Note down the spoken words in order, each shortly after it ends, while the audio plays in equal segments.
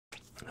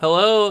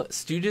Hello,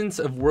 students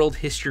of world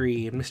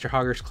history in Mr.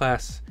 Hauger's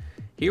class.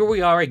 Here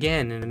we are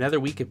again in another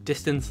week of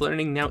distance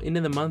learning, now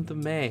into the month of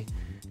May.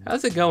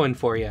 How's it going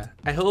for you?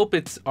 I hope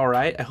it's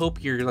alright. I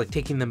hope you're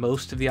taking the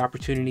most of the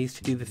opportunities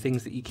to do the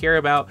things that you care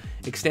about,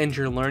 extend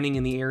your learning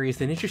in the areas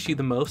that interest you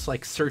the most,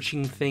 like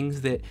searching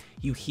things that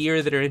you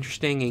hear that are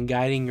interesting and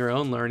guiding your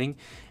own learning,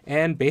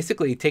 and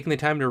basically taking the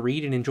time to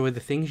read and enjoy the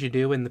things you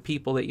do and the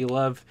people that you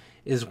love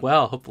as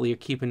well. Hopefully you're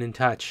keeping in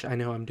touch. I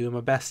know I'm doing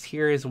my best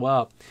here as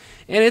well.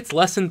 And it's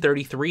lesson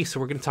 33, so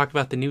we're going to talk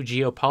about the new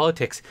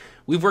geopolitics.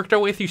 We've worked our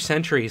way through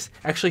centuries,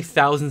 actually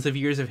thousands of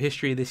years of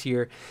history this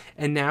year.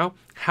 And now,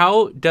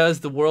 how does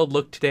the world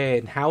look today,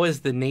 and how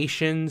is the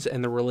nations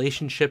and the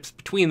relationships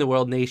between the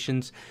world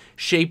nations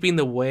shaping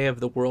the way of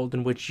the world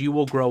in which you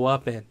will grow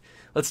up in?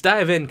 Let's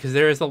dive in, because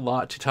there is a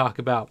lot to talk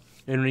about.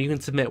 And you can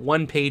submit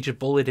 1 page of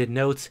bulleted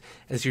notes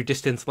as your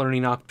distance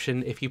learning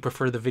option if you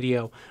prefer the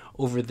video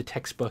over the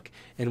textbook.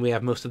 And we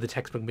have most of the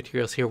textbook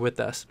materials here with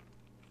us.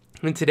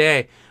 And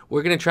today,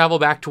 we're going to travel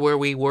back to where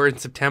we were in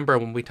September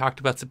when we talked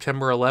about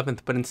September 11th.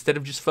 But instead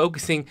of just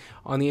focusing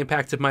on the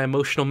impacts of my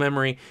emotional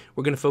memory,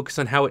 we're going to focus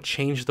on how it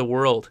changed the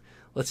world.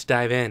 Let's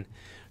dive in.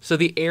 So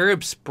the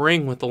Arab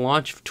Spring, with the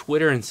launch of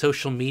Twitter and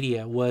social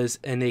media, was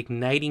an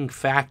igniting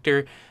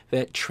factor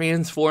that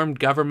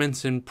transformed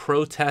governments and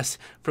protests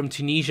from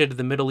Tunisia to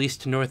the Middle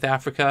East to North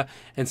Africa,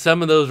 and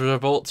some of those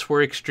revolts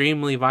were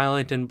extremely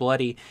violent and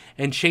bloody,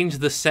 and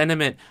changed the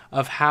sentiment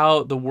of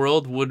how the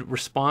world would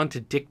respond to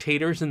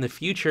dictators in the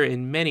future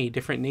in many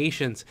different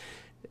nations.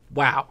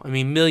 Wow, I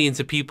mean, millions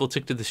of people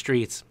took to the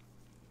streets.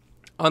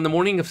 On the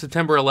morning of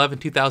September 11,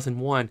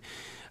 2001,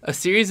 a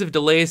series of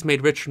delays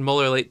made Richard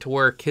Mueller late to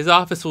work. His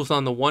office was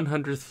on the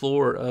 100th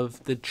floor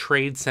of the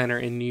Trade Center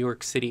in New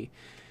York City.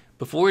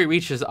 Before he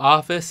reached his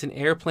office, an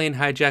airplane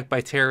hijacked by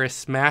terrorists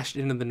smashed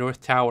into the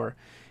North Tower.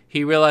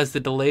 He realized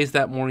the delays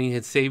that morning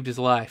had saved his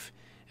life.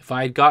 If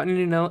I had gotten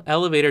in an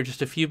elevator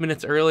just a few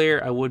minutes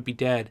earlier, I would be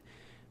dead.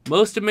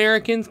 Most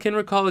Americans can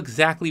recall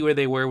exactly where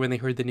they were when they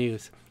heard the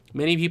news.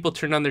 Many people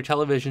turned on their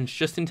televisions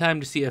just in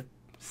time to see a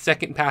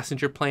second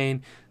passenger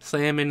plane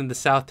slam into the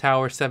South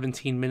Tower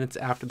 17 minutes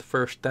after the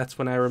first. That's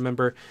when I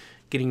remember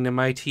getting to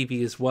my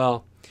TV as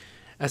well.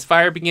 As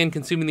fire began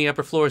consuming the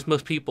upper floors,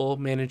 most people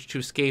managed to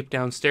escape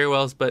down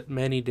stairwells, but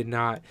many did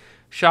not.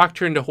 Shock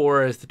turned to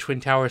horror as the Twin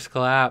Towers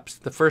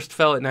collapsed. The first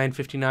fell at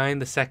 9:59,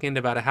 the second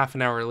about a half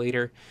an hour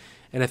later,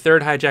 and a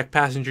third hijacked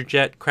passenger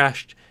jet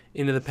crashed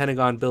into the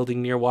Pentagon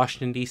building near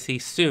Washington, D.C.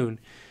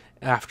 soon.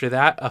 After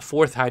that, a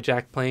fourth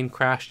hijacked plane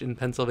crashed in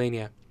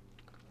Pennsylvania.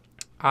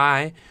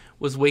 I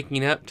was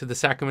waking up to the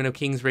Sacramento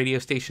Kings radio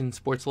station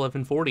Sports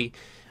 1140.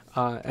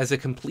 As a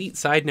complete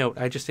side note,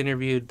 I just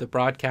interviewed the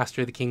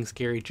broadcaster of the Kings,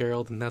 Gary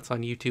Gerald, and that's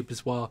on YouTube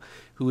as well,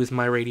 who is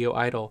my radio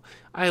idol.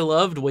 I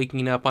loved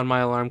waking up on my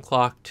alarm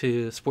clock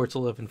to Sports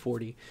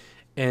 1140,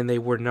 and they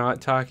were not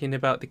talking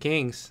about the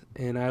Kings,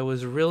 and I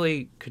was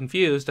really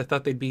confused. I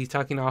thought they'd be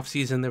talking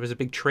off-season. There was a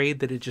big trade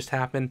that had just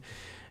happened,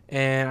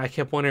 and I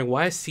kept wondering,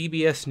 why is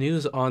CBS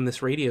News on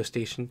this radio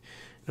station?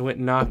 I went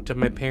and knocked on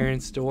my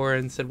parents' door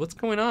and said, "What's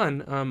going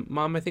on?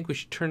 Mom, I think we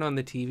should turn on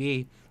the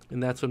TV."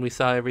 And that's when we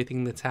saw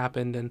everything that's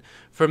happened. And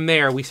from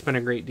there, we spent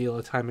a great deal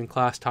of time in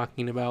class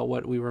talking about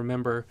what we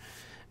remember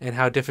and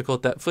how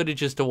difficult that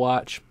footage is to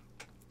watch.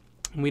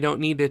 We don't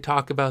need to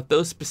talk about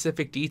those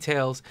specific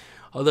details,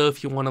 although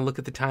if you want to look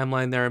at the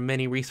timeline, there are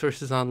many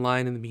resources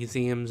online in the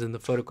museums and the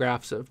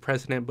photographs of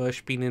President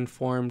Bush being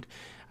informed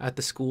at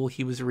the school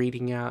he was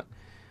reading at,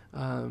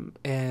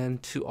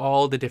 and to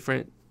all the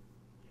different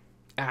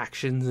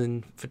actions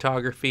and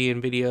photography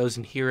and videos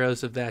and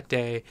heroes of that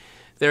day.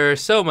 There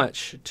is so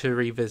much to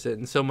revisit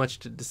and so much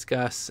to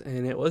discuss,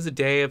 and it was a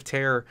day of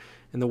terror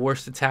and the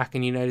worst attack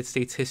in United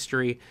States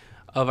history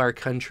of our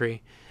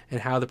country,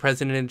 and how the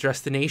president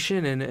addressed the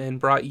nation and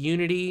brought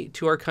unity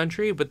to our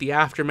country. But the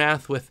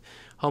aftermath with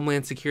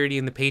Homeland Security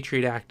and the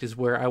Patriot Act is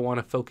where I want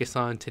to focus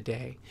on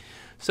today.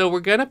 So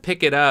we're going to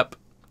pick it up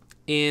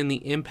in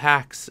the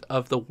impacts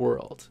of the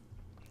world.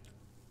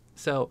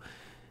 So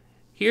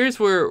here's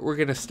where we're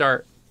going to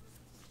start.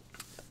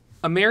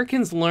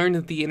 Americans learned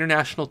that the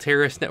international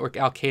terrorist network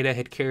Al-Qaeda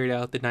had carried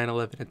out the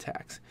 9/11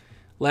 attacks,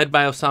 led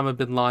by Osama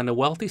bin Laden, a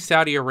wealthy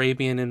Saudi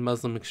Arabian and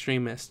Muslim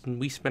extremist. And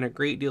we spent a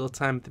great deal of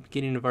time at the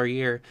beginning of our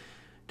year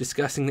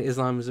discussing that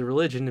Islam is a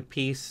religion of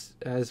peace,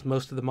 as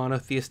most of the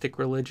monotheistic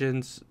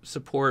religions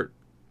support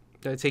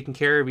taking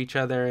care of each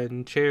other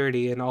and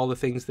charity and all the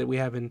things that we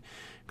have in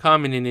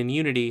common and in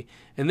unity.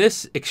 And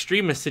this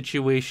extremist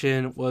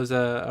situation was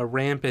a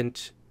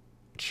rampant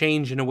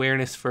change in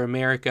awareness for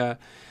America.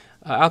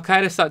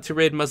 Al-Qaeda sought to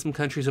rid Muslim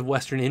countries of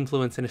Western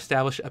influence and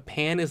establish a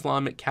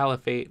pan-Islamic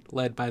caliphate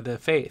led by the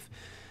faith.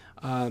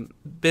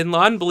 Bin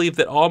Laden believed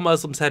that all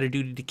Muslims had a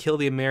duty to kill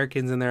the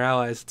Americans and their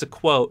allies. It's a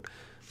quote,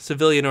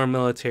 civilian or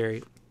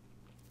military.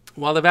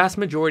 While the vast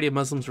majority of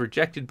Muslims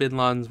rejected bin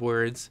Laden's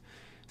words,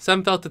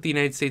 some felt that the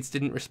United States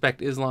didn't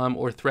respect Islam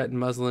or threaten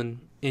Muslim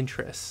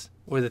interests,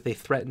 or that they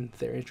threatened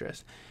their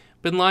interests.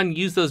 Bin Laden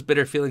used those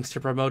bitter feelings to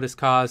promote his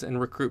cause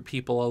and recruit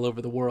people all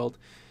over the world.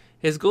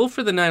 His goal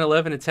for the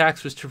 9/11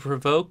 attacks was to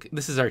provoke,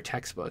 this is our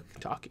textbook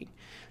talking,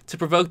 to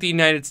provoke the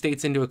United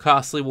States into a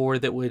costly war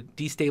that would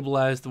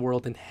destabilize the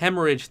world and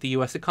hemorrhage the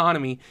U.S.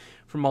 economy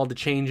from all the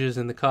changes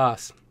and the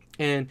costs.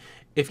 And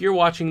if you're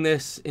watching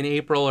this in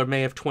April or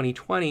May of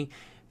 2020,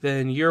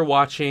 then you're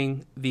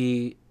watching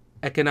the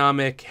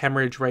economic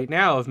hemorrhage right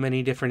now of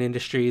many different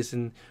industries,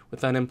 and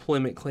with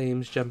unemployment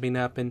claims jumping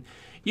up. And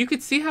you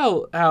could see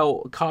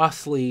how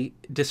costly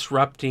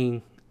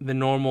disrupting the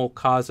normal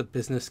cause of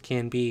business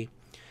can be.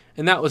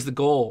 And that was the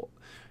goal.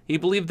 He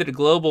believed that a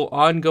global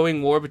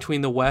ongoing war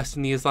between the West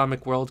and the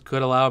Islamic world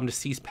could allow him to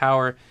seize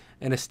power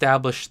and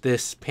establish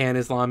this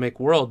pan-Islamic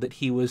world that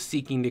he was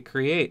seeking to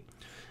create.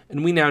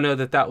 And we now know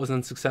that that was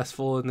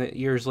unsuccessful, and that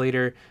years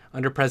later,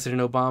 under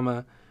President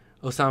Obama,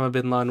 Osama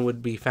bin Laden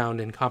would be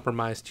found and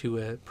compromised to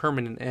a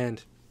permanent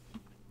end.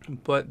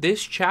 But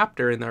this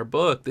chapter in our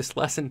book, this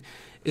lesson,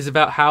 is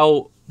about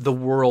how the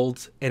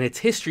world and its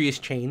history has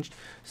changed.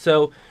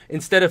 So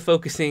instead of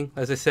focusing,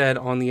 as I said,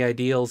 on the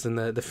ideals and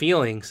the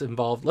feelings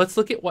involved, let's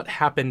look at what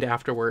happened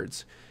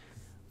afterwards.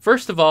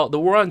 First of all, the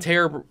War on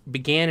Terror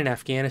began in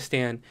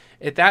Afghanistan.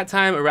 At that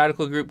time, a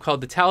radical group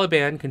called the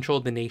Taliban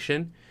controlled the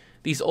nation.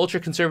 These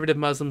ultra-conservative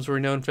Muslims were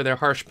known for their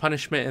harsh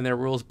punishment and their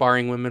rules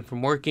barring women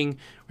from working,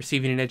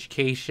 receiving an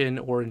education,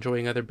 or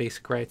enjoying other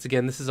basic rights.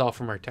 Again, this is all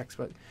from our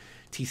textbook,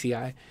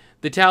 TCI.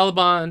 The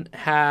Taliban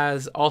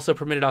has also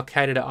permitted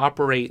al-Qaeda to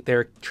operate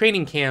their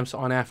training camps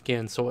on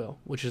Afghan soil,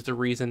 which is the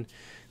reason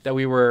that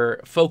we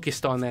were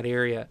focused on that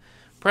area.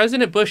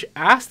 President Bush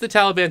asked the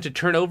Taliban to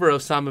turn over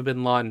Osama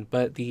bin Laden,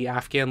 but the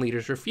Afghan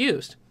leaders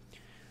refused.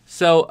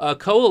 So a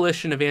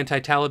coalition of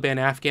anti-Taliban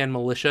Afghan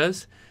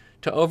militias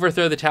to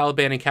overthrow the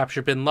Taliban and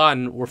capture bin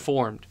Laden were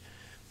formed.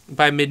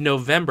 By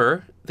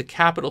mid-November, the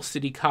capital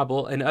city,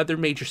 Kabul, and other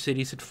major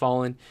cities had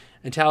fallen,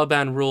 and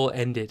Taliban rule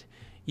ended.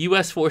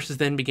 U.S. forces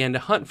then began to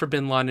hunt for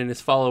bin Laden and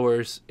his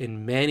followers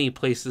in many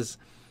places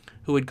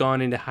who had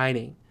gone into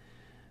hiding.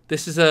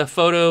 This is a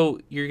photo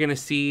you're going to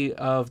see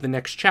of the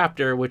next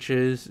chapter, which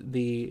is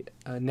the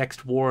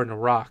next war in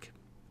Iraq.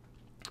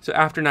 So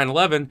after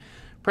 9/11,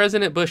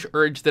 President Bush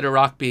urged that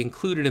Iraq be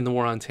included in the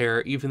War on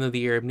Terror, even though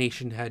the Arab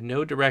nation had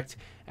no direct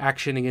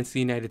action against the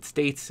United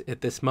States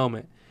at this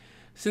moment.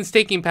 Since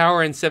taking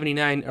power in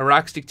 1979,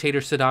 Iraq's dictator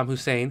Saddam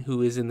Hussein,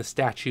 who is in the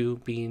statue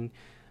being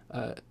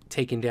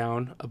taken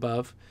down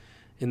above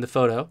in the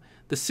photo,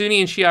 the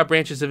Sunni and Shia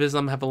branches of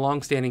Islam have a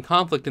long-standing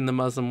conflict in the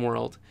Muslim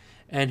world,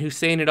 and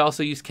Hussein had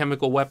also used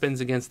chemical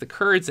weapons against the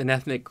Kurds, an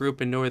ethnic group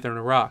in northern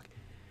Iraq.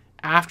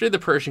 After the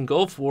Persian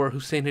Gulf War,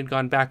 Hussein had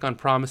gone back on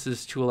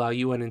promises to allow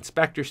UN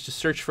inspectors to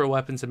search for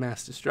weapons of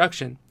mass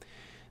destruction.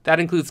 That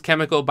includes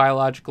chemical,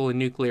 biological, and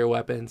nuclear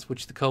weapons,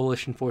 which the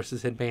coalition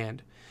forces had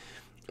banned.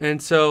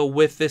 And so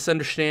with this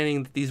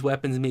understanding that these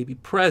weapons may be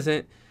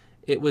present,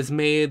 it was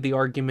made the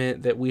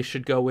argument that we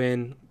should go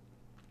in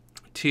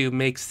to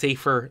make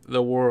safer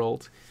the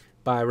world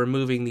by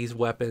removing these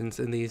weapons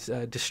and these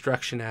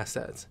destruction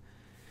assets.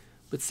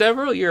 But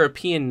several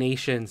European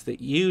nations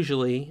that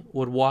usually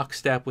would walk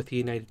step with the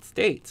United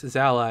States as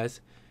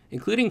allies,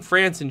 including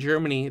France and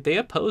Germany, they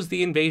opposed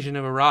the invasion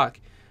of Iraq,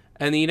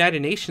 and the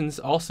United Nations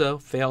also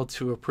failed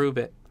to approve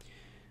it.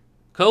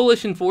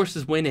 Coalition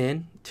forces went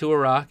in to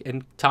Iraq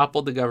and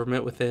toppled the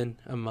government within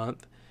a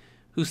month.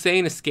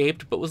 Hussein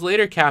escaped but was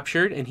later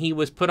captured, and he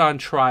was put on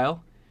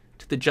trial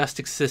to the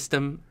justice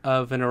system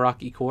of an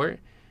Iraqi court,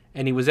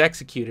 and he was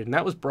executed. And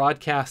that was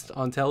broadcast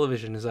on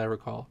television, as I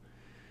recall.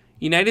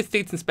 United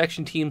States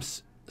inspection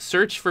teams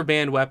searched for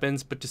banned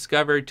weapons, but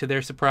discovered, to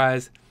their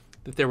surprise,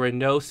 that there were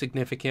no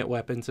significant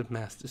weapons of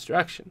mass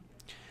destruction.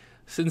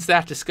 Since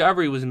that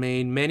discovery was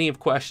made, many have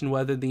questioned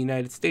whether the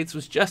United States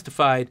was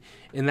justified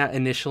in that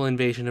initial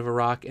invasion of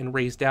Iraq and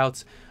raised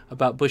doubts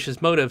about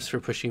Bush's motives for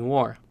pushing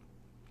war.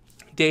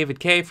 David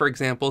Kay, for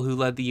example, who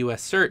led the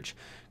U.S. search,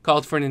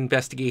 called for an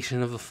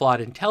investigation of the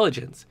flawed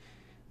intelligence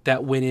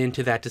that went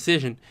into that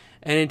decision.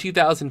 And in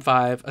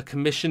 2005, a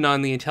commission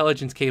on the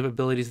intelligence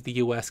capabilities of the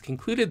U.S.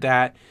 concluded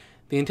that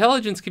the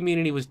intelligence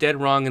community was dead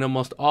wrong in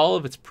almost all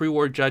of its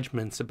pre-war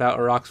judgments about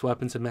Iraq's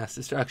weapons of mass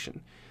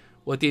destruction.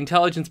 What the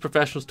intelligence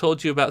professionals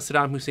told you about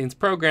Saddam Hussein's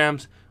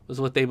programs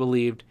was what they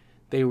believed.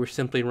 They were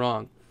simply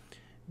wrong.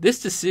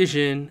 This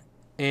decision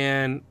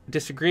and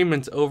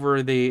disagreements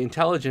over the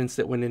intelligence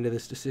that went into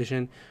this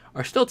decision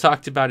are still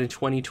talked about in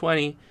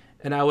 2020,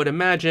 and I would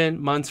imagine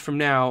months from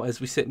now,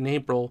 as we sit in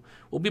April,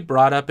 will be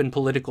brought up in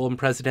political and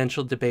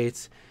presidential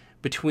debates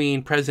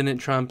between President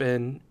Trump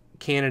and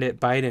candidate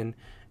Biden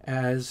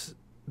as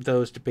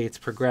those debates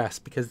progress,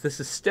 because this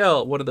is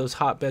still one of those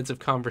hotbeds of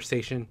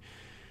conversation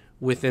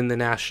within the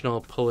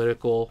national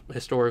political,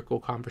 historical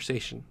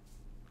conversation.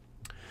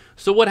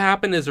 So what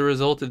happened as a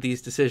result of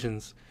these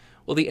decisions?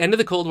 Well, the end of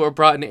the Cold War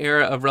brought an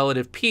era of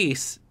relative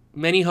peace.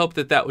 Many hoped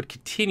that that would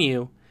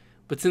continue,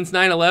 but since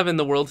 9/11,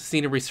 the world has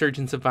seen a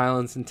resurgence of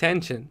violence and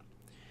tension.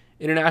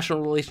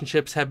 International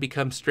relationships have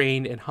become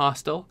strained and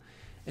hostile,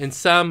 and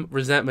some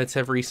resentments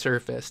have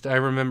resurfaced. I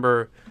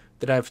remember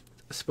that I've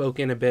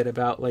spoken a bit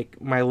about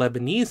my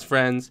Lebanese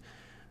friends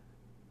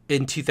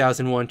in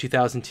 2001,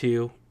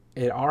 2002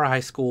 at our high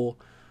school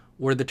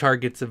were the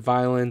targets of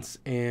violence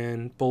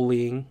and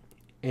bullying,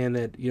 and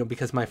that,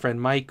 because my friend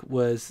Mike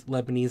was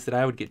Lebanese, that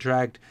I would get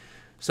dragged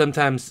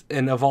sometimes,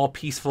 and of all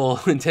peaceful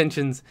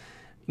intentions,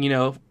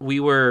 we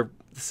were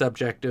the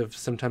subject of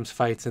sometimes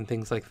fights and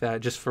things like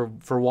that, just for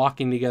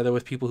walking together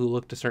with people who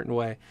looked a certain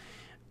way.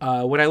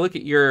 When I look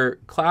at your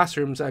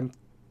classrooms,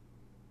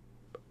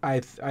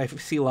 I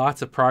see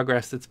lots of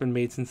progress that's been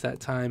made since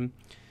that time,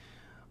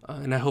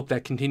 and I hope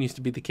that continues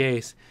to be the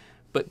case.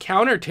 But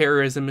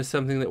counterterrorism is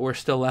something that we're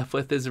still left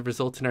with as a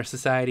result in our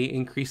society: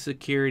 increased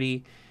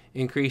security,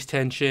 increased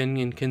tension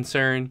and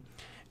concern.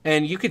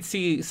 And you could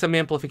see some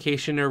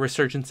amplification or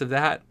resurgence of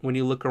that when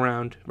you look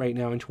around right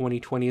now in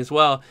 2020 as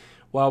well.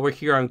 While we're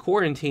here on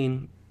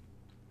quarantine,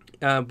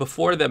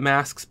 before the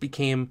masks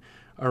became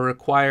a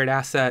required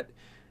asset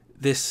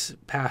this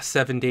past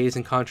 7 days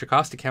in Contra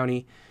Costa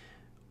County,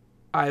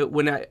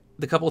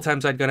 the couple of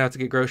times I'd gone out to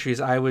get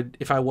groceries,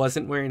 if I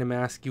wasn't wearing a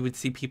mask, you would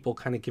see people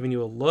kind of giving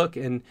you a look.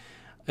 And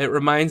it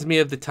reminds me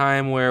of the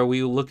time where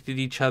we looked at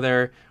each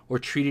other or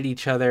treated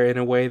each other in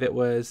a way that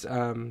was,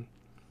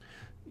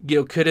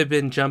 could have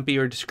been jumpy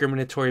or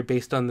discriminatory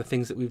based on the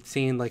things that we've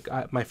seen. Like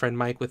my friend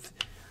Mike with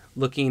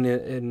looking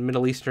in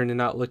Middle Eastern and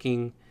not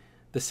looking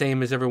the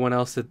same as everyone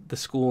else at the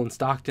school in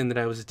Stockton that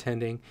I was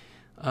attending.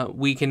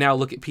 We can now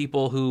look at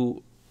people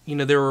who,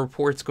 there are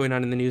reports going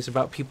on in the news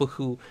about people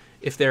who,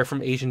 if they're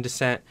from Asian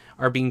descent,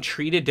 are being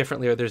treated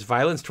differently, or there's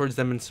violence towards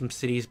them in some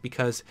cities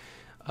because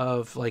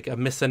of like a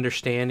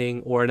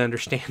misunderstanding or an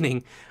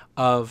understanding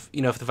of,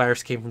 if the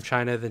virus came from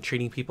China, then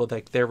treating people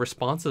like they're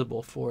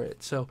responsible for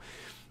it. So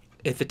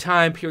at the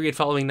time period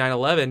following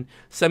 9/11,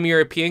 some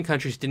European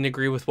countries didn't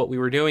agree with what we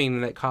were doing,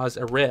 and that caused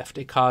a rift.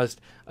 It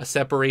caused a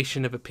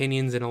separation of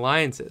opinions and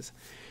alliances.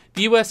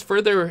 The U.S.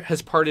 further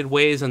has parted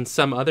ways on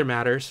some other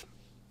matters.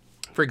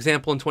 For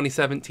example, in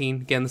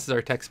 2017, again, this is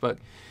our textbook,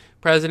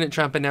 President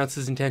Trump announced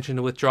his intention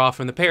to withdraw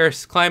from the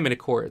Paris Climate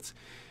Accords,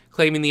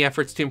 claiming the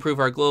efforts to improve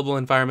our global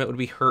environment would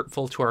be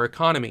hurtful to our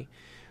economy.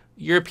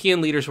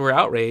 European leaders were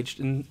outraged,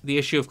 and the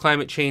issue of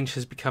climate change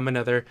has become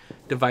another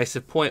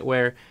divisive point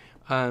where,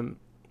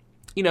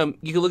 you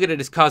can look at it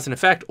as cause and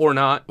effect or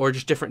not, or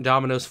just different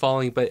dominoes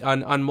falling, but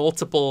on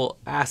multiple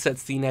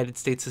assets, the United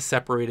States is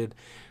separated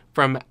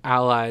from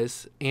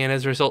allies, and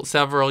as a result,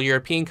 several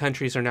European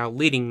countries are now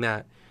leading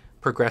that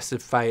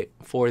progressive fight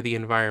for the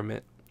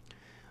environment.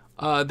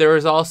 There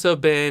has also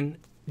been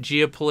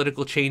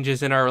geopolitical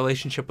changes in our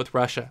relationship with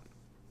Russia.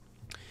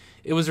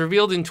 It was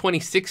revealed in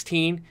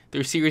 2016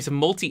 through a series of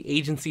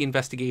multi-agency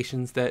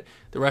investigations that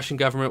the Russian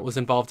government was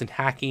involved in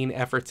hacking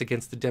efforts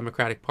against the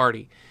Democratic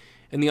Party.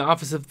 And the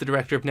Office of the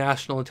Director of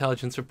National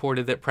Intelligence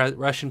reported that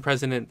Russian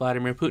President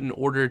Vladimir Putin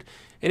ordered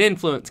an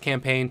influence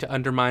campaign to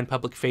undermine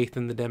public faith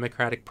in the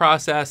democratic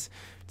process,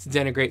 to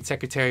denigrate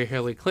Secretary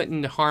Hillary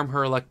Clinton, to harm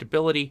her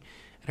electability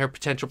and her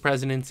potential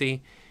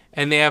presidency,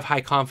 and they have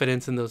high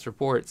confidence in those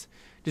reports.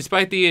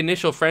 Despite the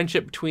initial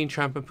friendship between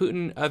Trump and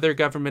Putin, other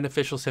government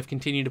officials have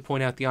continued to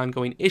point out the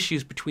ongoing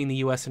issues between the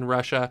U.S. and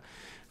Russia.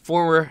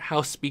 Former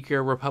House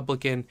Speaker,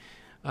 Republican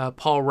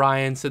Paul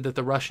Ryan, said that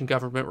the Russian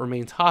government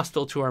remains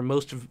hostile to our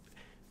most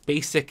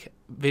basic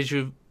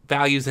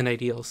values and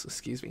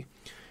ideals,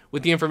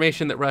 with the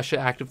information that Russia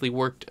actively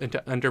worked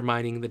into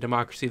undermining the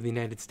democracy of the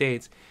United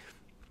States.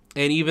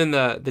 And even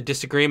the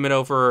disagreement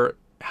over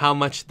how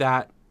much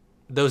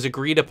those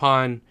agreed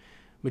upon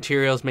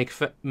materials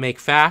make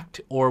fact,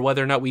 or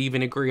whether or not we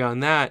even agree on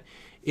that,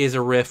 is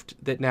a rift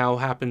that now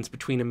happens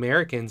between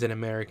Americans and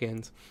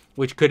Americans,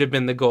 which could have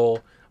been the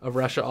goal of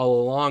Russia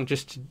all along,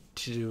 just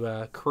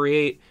to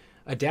create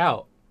a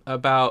doubt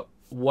about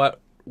what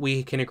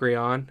we can agree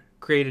on,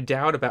 create a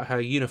doubt about how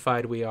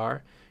unified we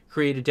are,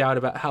 create a doubt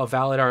about how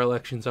valid our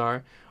elections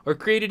are, or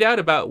create a doubt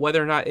about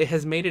whether or not it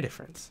has made a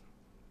difference.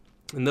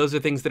 And those are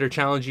things that are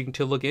challenging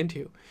to look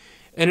into.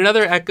 And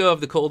another echo of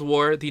the Cold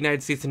War, the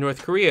United States and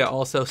North Korea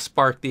also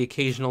sparked the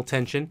occasional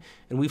tension,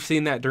 and we've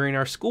seen that during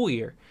our school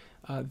year.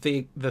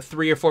 The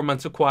 3 or 4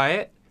 months of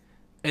quiet,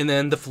 and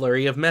then the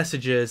flurry of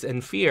messages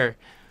and fear.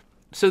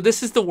 So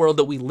this is the world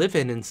that we live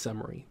in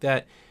summary,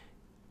 that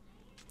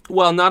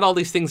while not all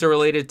these things are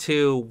related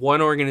to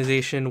one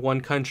organization,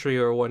 one country,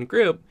 or one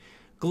group,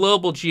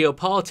 global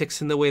geopolitics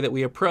and the way that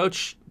we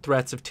approach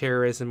threats of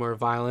terrorism or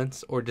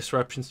violence or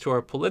disruptions to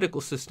our political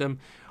system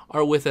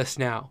are with us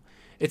now.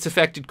 It's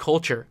affected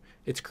culture.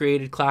 It's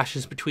created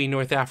clashes between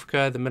North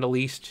Africa, the Middle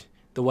East,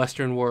 the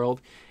Western world.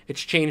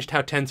 It's changed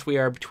how tense we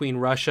are between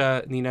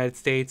Russia and the United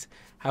States,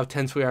 how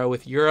tense we are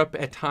with Europe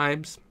at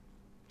times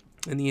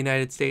and the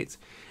United States.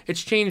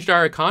 It's changed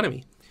our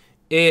economy.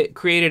 It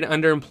created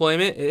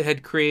underemployment. It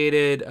had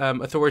created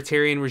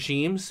authoritarian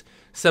regimes.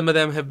 Some of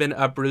them have been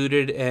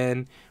uprooted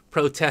and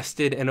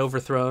protested and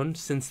overthrown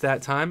since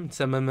that time.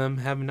 Some of them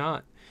have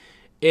not.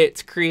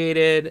 It's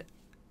created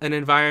an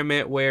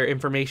environment where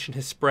information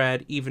has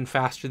spread even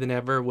faster than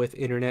ever, with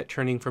internet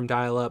turning from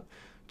dial-up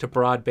to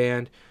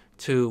broadband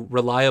to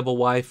reliable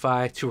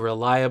Wi-Fi to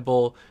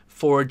reliable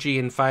 4G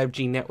and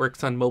 5G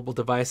networks on mobile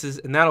devices,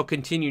 and that'll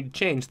continue to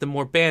change. The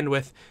more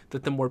bandwidth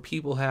that the more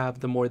people have,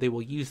 the more they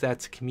will use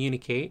that to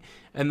communicate,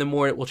 and the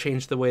more it will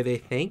change the way they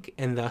think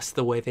and thus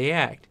the way they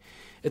act.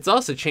 It's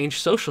also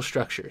changed social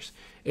structures.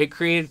 It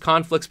created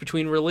conflicts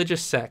between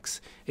religious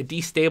sects. It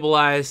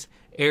destabilized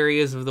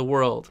areas of the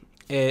world.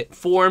 It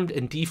formed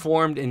and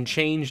deformed and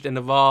changed and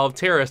evolved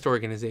terrorist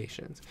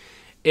organizations.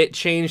 It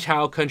changed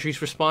how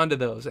countries respond to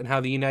those and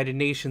how the United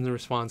Nations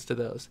responds to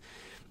those.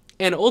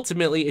 And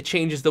ultimately, it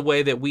changes the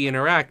way that we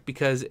interact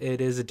because it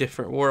is a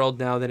different world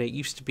now than it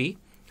used to be,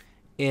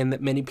 and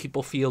that many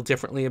people feel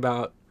differently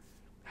about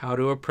how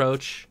to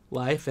approach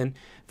life. And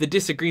the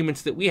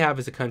disagreements that we have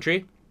as a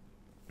country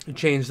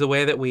change the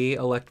way that we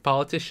elect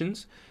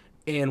politicians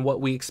and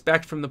what we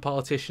expect from the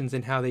politicians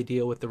and how they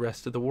deal with the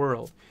rest of the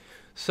world.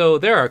 So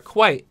there are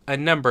quite a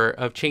number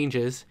of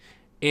changes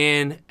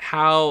in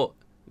how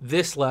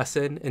this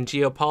lesson and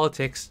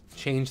geopolitics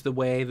change the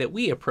way that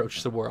we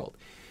approach the world.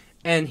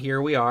 And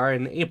here we are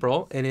in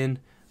April, and in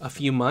a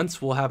few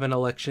months, we'll have an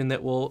election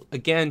that will,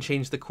 again,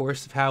 change the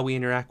course of how we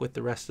interact with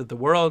the rest of the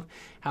world,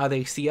 how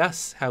they see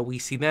us, how we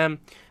see them,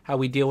 how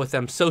we deal with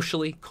them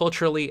socially,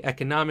 culturally,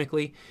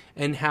 economically,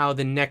 and how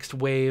the next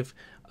wave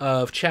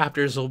of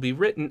chapters will be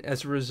written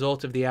as a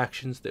result of the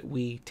actions that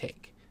we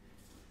take.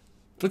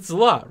 It's a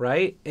lot,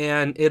 right?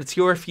 And it's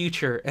your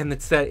future. And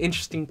it's that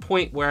interesting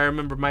point where I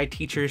remember my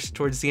teachers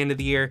towards the end of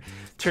the year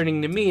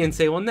turning to me and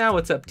say, well, now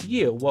it's up to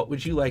you. What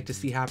would you like to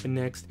see happen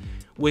next?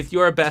 With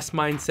your best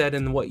mindset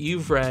and what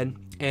you've read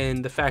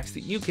and the facts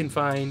that you can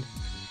find,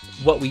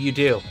 what will you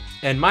do?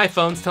 And my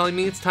phone's telling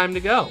me it's time to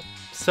go.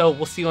 So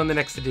we'll see you on the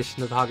next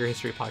edition of the Hauger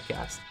History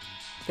Podcast.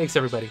 Thanks,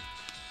 everybody.